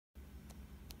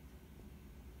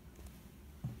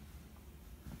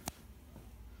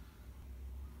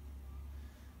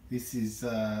This isn't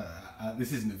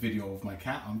a video of my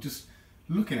cat. I'm just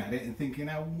looking at it and thinking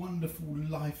how wonderful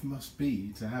life must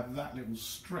be to have that little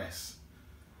stress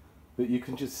that you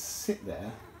can just sit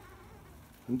there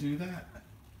and do that.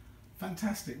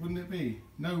 Fantastic, wouldn't it be?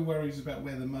 No worries about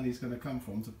where the money's going to come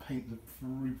from to paint the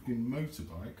freaking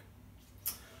motorbike.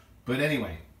 But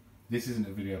anyway, this isn't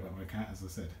a video about my cat, as I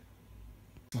said.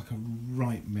 It's like a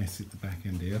right mess at the back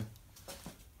end here.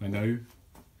 I know.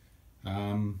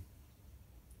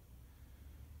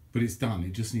 But it's done.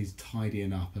 It just needs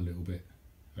tidying up a little bit.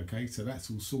 Okay, so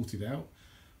that's all sorted out.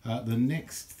 The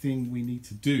next thing we need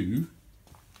to do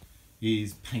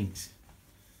is paint.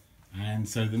 And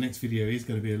so the next video is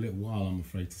going to be a little while, I'm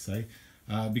afraid to say,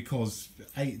 because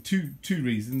two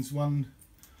reasons. One,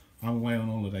 I'm away on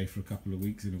holiday for a couple of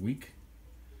weeks in a week,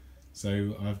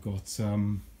 so I've got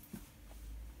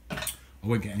I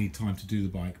won't get any time to do the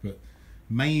bike, but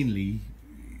mainly,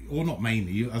 or not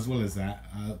mainly, as well as that,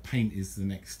 paint is the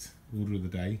next order of the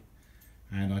day,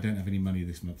 and I don't have any money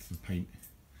this month for paint.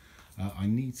 I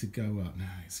need to go up now.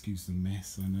 Excuse the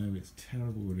mess. I know it's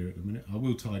terrible here at the minute. I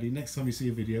will tidy. Next time you see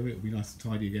a video, it'll be nice to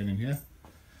tidy again in here.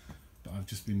 But I've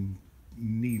just been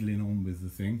needling on with the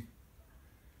thing.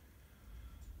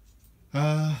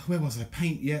 Where was I?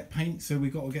 Paint. Yeah, paint. So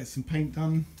we've got to get some paint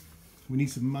done. We need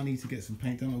some money to get some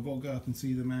paint done. I've got to go up and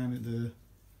see the man at the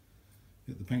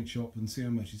paint shop and see how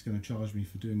much he's going to charge me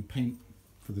for doing paint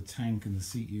for the tank and the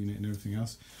seat unit and everything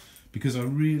else, because I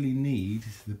really need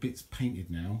the bits painted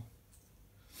now,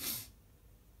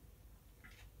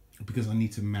 because I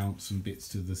need to mount some bits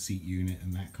to the seat unit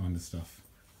and that kind of stuff.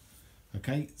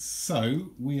 Okay,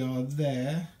 so we are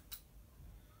there.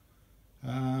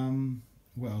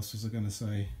 What else was I going to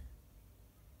say?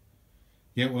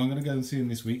 Yeah, well, I'm going to go and see him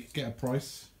this week, get a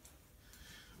price.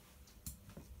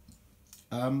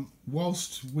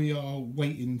 Whilst we are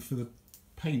waiting for the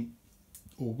paint,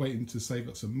 or waiting to save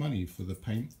up some money for the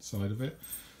paint side of it,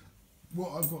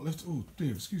 what I've got left, oh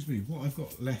dear, excuse me, what I've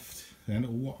got left then,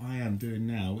 or what I am doing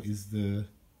now, is the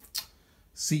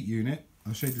seat unit.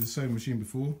 I showed you the sewing machine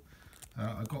before.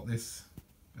 I got this,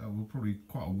 well, probably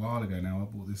quite a while ago now.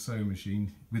 I bought this sewing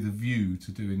machine with a view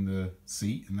to doing the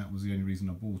seat, and that was the only reason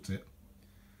I bought it.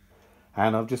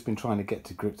 And I've just been trying to get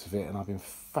to grips with it, and I've been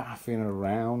faffing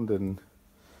around and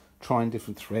trying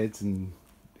different threads and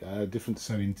different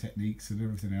sewing techniques and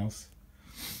everything else.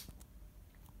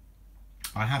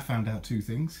 I have found out two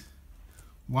things.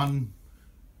 One,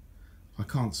 I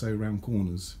can't sew round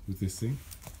corners with this thing,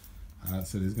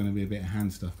 so there's going to be a bit of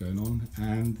hand stuff going on.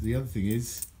 And the other thing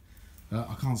is,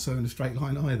 I can't sew in a straight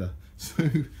line either. So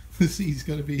the seat's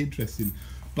going to be interesting.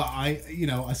 But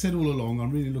I said all along,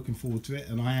 I'm really looking forward to it,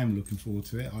 and I am looking forward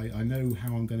to it. I know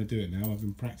how I'm going to do it now. I've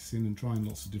been practicing and trying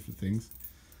lots of different things.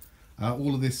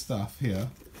 All of this stuff here,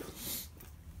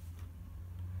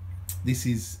 this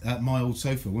is my old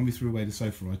sofa. When we threw away the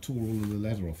sofa, I tore all of the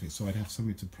leather off it so I'd have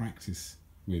something to practice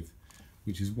with,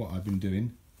 which is what I've been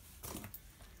doing.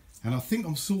 And I think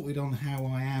I'm sorted on how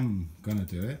I am going to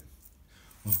do it.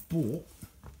 I've bought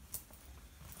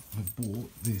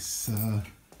this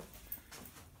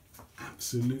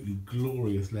absolutely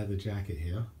glorious leather jacket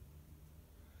here.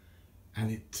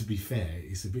 And to be fair,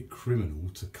 it's a bit criminal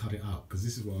to cut it up, because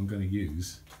this is what I'm going to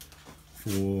use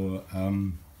for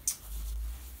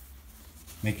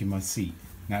making my seat.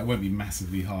 Now, it won't be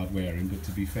massively hard wearing, but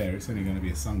to be fair, it's only going to be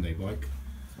a Sunday bike,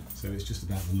 so it's just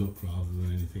about the look rather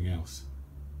than anything else.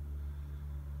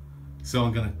 So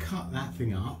I'm going to cut that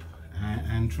thing up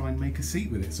and try and make a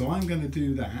seat with it. So I'm going to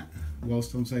do that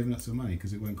whilst I'm saving up some money,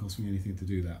 because it won't cost me anything to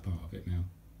do that part of it now.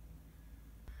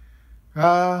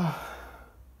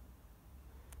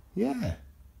 Yeah,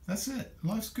 that's it.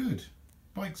 Life's good.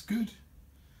 Bike's good.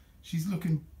 She's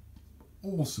looking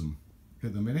awesome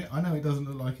at the minute. I know it doesn't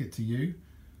look like it to you,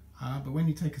 but when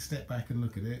you take a step back and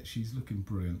look at it, she's looking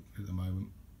brilliant at the moment.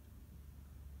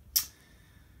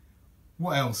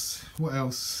 What else? What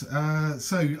else?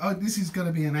 This is going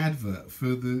to be an advert for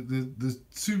the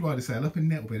two-rider sale up in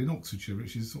Nettlebed in Oxfordshire,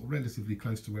 which is sort of relatively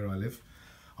close to where I live.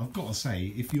 I've got to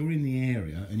say, if you're in the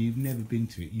area and you've never been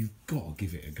to it, you've got to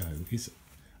give it a go. It's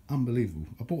unbelievable.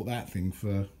 I bought that thing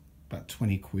for about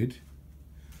 20 quid.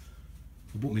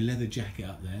 I bought my leather jacket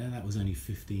up there. That was only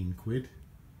 15 quid.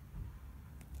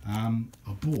 I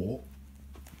bought,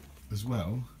 as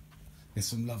well, there's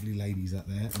some lovely ladies up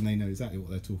there, and they know exactly what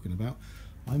they're talking about.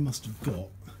 I must have got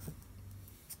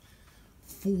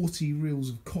 40 reels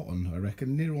of cotton, I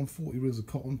reckon. Near on 40 reels of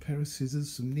cotton, pair of scissors,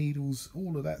 some needles,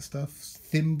 all of that stuff.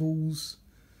 Thimbles,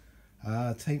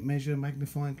 tape measure,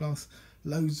 magnifying glass.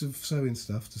 Loads of sewing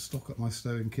stuff to stock up my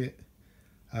sewing kit.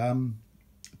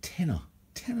 Tenner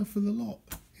for the lot.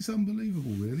 It's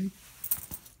unbelievable, really.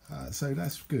 So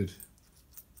that's good.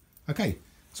 Okay,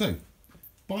 so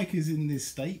bike is in this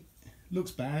state.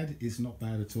 Looks bad, it's not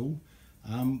bad at all.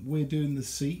 We're doing the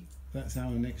seat, that's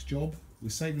our next job. We're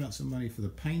saving up some money for the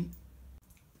paint.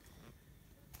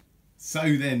 So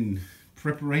then,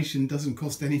 preparation doesn't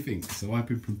cost anything. So I've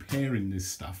been preparing this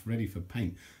stuff ready for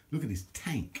paint. Look at this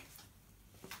tank.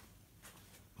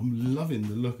 I'm loving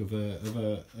the look of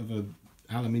a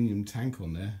aluminium tank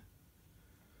on there.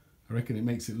 I reckon it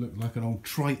makes it look like an old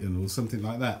Triton or something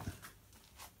like that.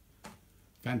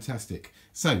 Fantastic.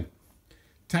 So,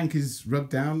 tank is rubbed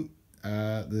down.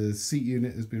 The seat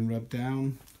unit has been rubbed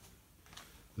down.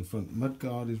 The front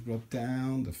mudguard is rubbed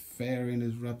down. The fairing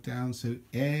is rubbed down. So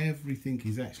everything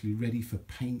is actually ready for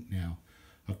paint now.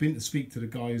 I've been to speak to the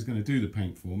guy who's going to do the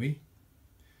paint for me.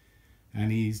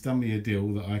 And he's done me a deal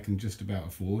that I can just about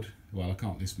afford. Well, I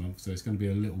can't this month, so it's going to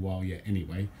be a little while yet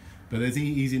anyway. But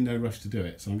he's in no rush to do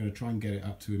it. So I'm going to try and get it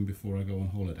up to him before I go on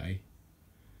holiday.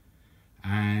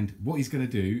 And what he's going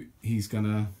to do, he's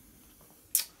going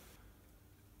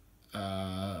to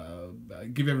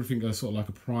give everything a sort of like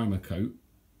a primer coat.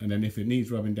 And then if it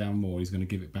needs rubbing down more, he's going to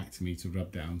give it back to me to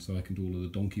rub down so I can do all of the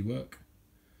donkey work.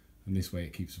 And this way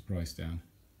it keeps the price down.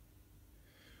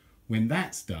 When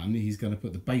that's done, he's going to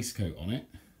put the base coat on it.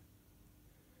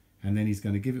 And then he's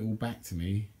going to give it all back to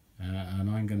me.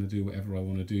 And I'm going to do whatever I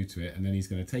want to do to it. And then he's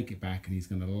going to take it back and he's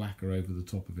going to lacquer over the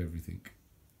top of everything.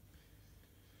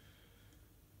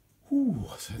 Ooh,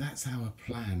 so that's our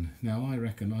plan. Now I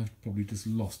reckon I've probably just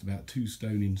lost about 2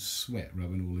 stone in sweat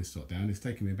rubbing all this lot down. It's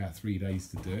taken me about 3 days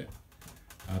to do it,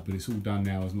 but it's all done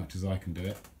now as much as I can do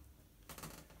it.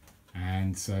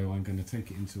 And so I'm going to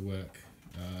take it into work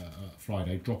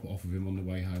Friday, drop it off of him on the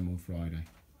way home on Friday.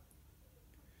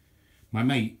 My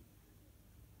mate,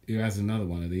 who has another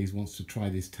one of these, wants to try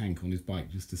this tank on his bike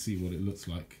just to see what it looks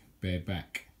like bare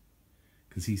back,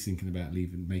 because he's thinking about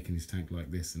making his tank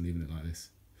like this and leaving it like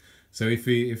this. So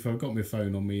if I've got my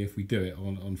phone on me, if we do it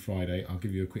on Friday, I'll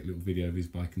give you a quick little video of his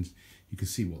bike and you can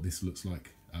see what this looks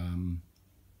like on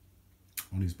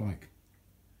his bike.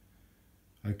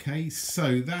 Okay,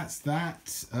 so that's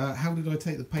that. How did I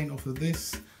take the paint off of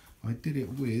this? I did it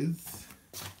with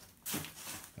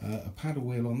a paddle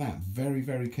wheel on that. Very,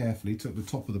 very carefully. Took the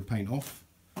top of the paint off.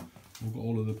 Got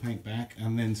all of the paint back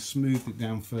and then smoothed it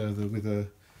down further with a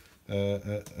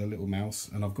little mouse.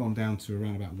 And I've gone down to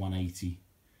around about 180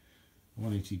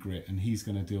 grit, and he's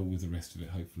going to deal with the rest of it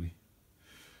hopefully.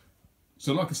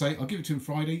 So like I say, I'll give it to him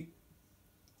Friday,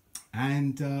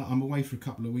 and I'm away for a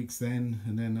couple of weeks then,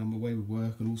 and then I'm away with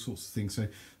work and all sorts of things. So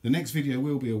the next video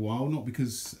will be a while, not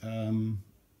because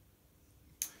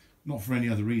not for any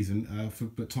other reason,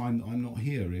 but time that I'm not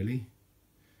here really.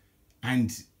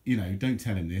 And you know, don't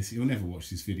tell him this, he'll never watch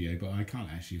this video, but I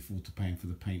can't actually afford to pay him for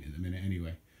the paint at the minute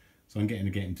anyway. So I'm getting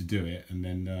to get him to do it, and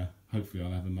then hopefully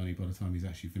I'll have the money by the time he's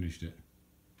actually finished it.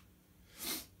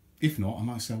 If not, I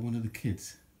might sell one of the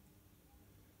kids.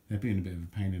 They're being a bit of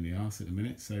a pain in the arse at the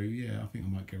minute, so yeah, I think I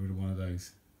might get rid of one of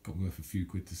those. Got worth a few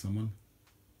quid to someone.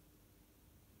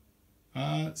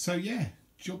 So yeah,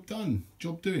 job done,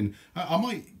 job doing. I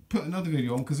might put another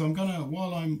video on, because I'm gonna,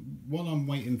 while I'm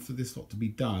waiting for this lot to be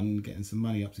done, getting some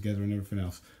money up together and everything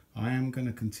else, I am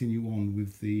gonna continue on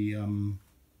with the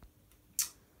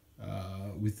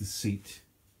seat.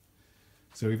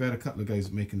 So we've had a couple of goes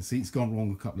at making the seat. It's gone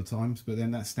wrong a couple of times, but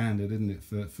then that's standard, isn't it,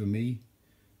 for me?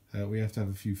 We have to have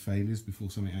a few failures before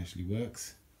something actually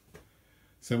works.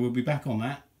 So we'll be back on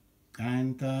that,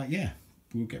 and yeah,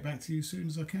 we'll get back to you as soon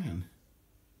as I can.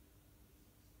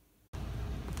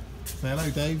 Say hello,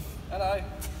 Dave. Hello.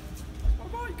 That's my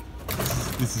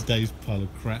bike. This is Dave's pile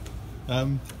of crap.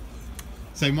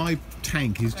 So my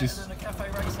tank is just... Better than a cafe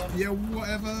racer. Yeah,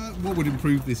 whatever. What would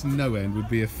improve this no end would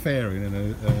be a fairing and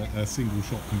a single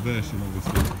shot conversion,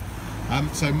 obviously.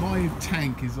 So my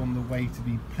tank is on the way to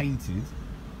be painted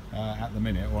at the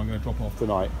minute, or I'm going to drop off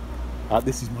tonight.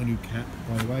 This is my new cap,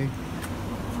 by the way.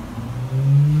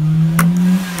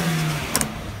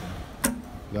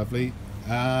 Lovely.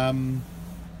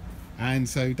 And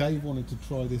so Dave wanted to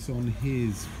try this on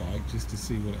his bike just to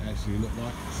see what it actually looked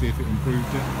like, see if it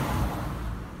improved it.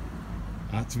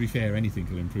 To be fair, anything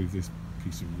will improve this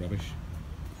piece of rubbish.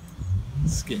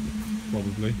 Skip,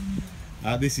 probably.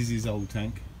 This is his old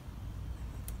tank,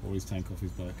 or his tank off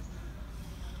his bike.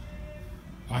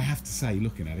 I have to say,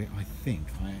 looking at it, I think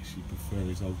I actually prefer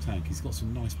his old tank. He's got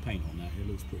some nice paint on that. It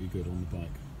looks pretty good on the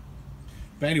bike.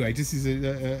 But anyway, this is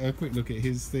a quick look at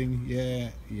his thing.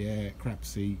 Yeah, crap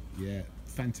seat. Yeah,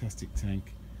 fantastic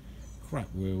tank. Crap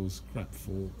wheels, crap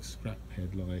forks, crap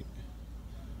headlight.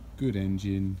 Good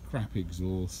engine, crap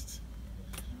exhaust,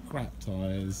 crap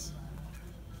tyres,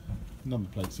 number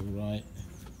plates all right,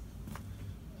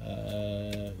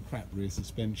 crap rear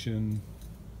suspension,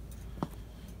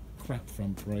 crap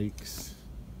front brakes,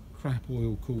 crap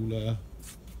oil cooler.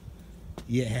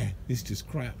 Yeah, it's just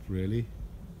crap really.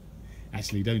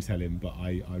 Actually, don't tell him, but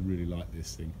I really like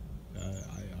this thing.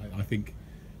 I think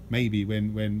maybe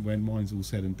when mine's all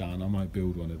said and done, I might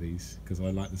build one of these because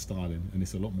I like the styling and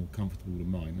it's a lot more comfortable than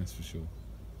mine, that's for sure.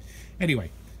 Anyway,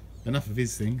 enough of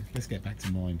his thing, let's get back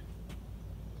to mine.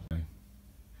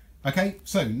 Okay,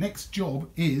 so next job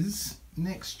is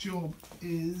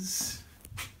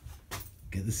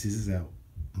get the scissors out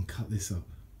and cut this up.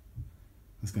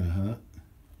 That's going to hurt.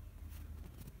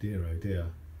 Dear oh dear.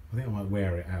 I think I might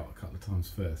wear it out a couple of times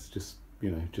first, just, you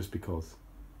know, just because.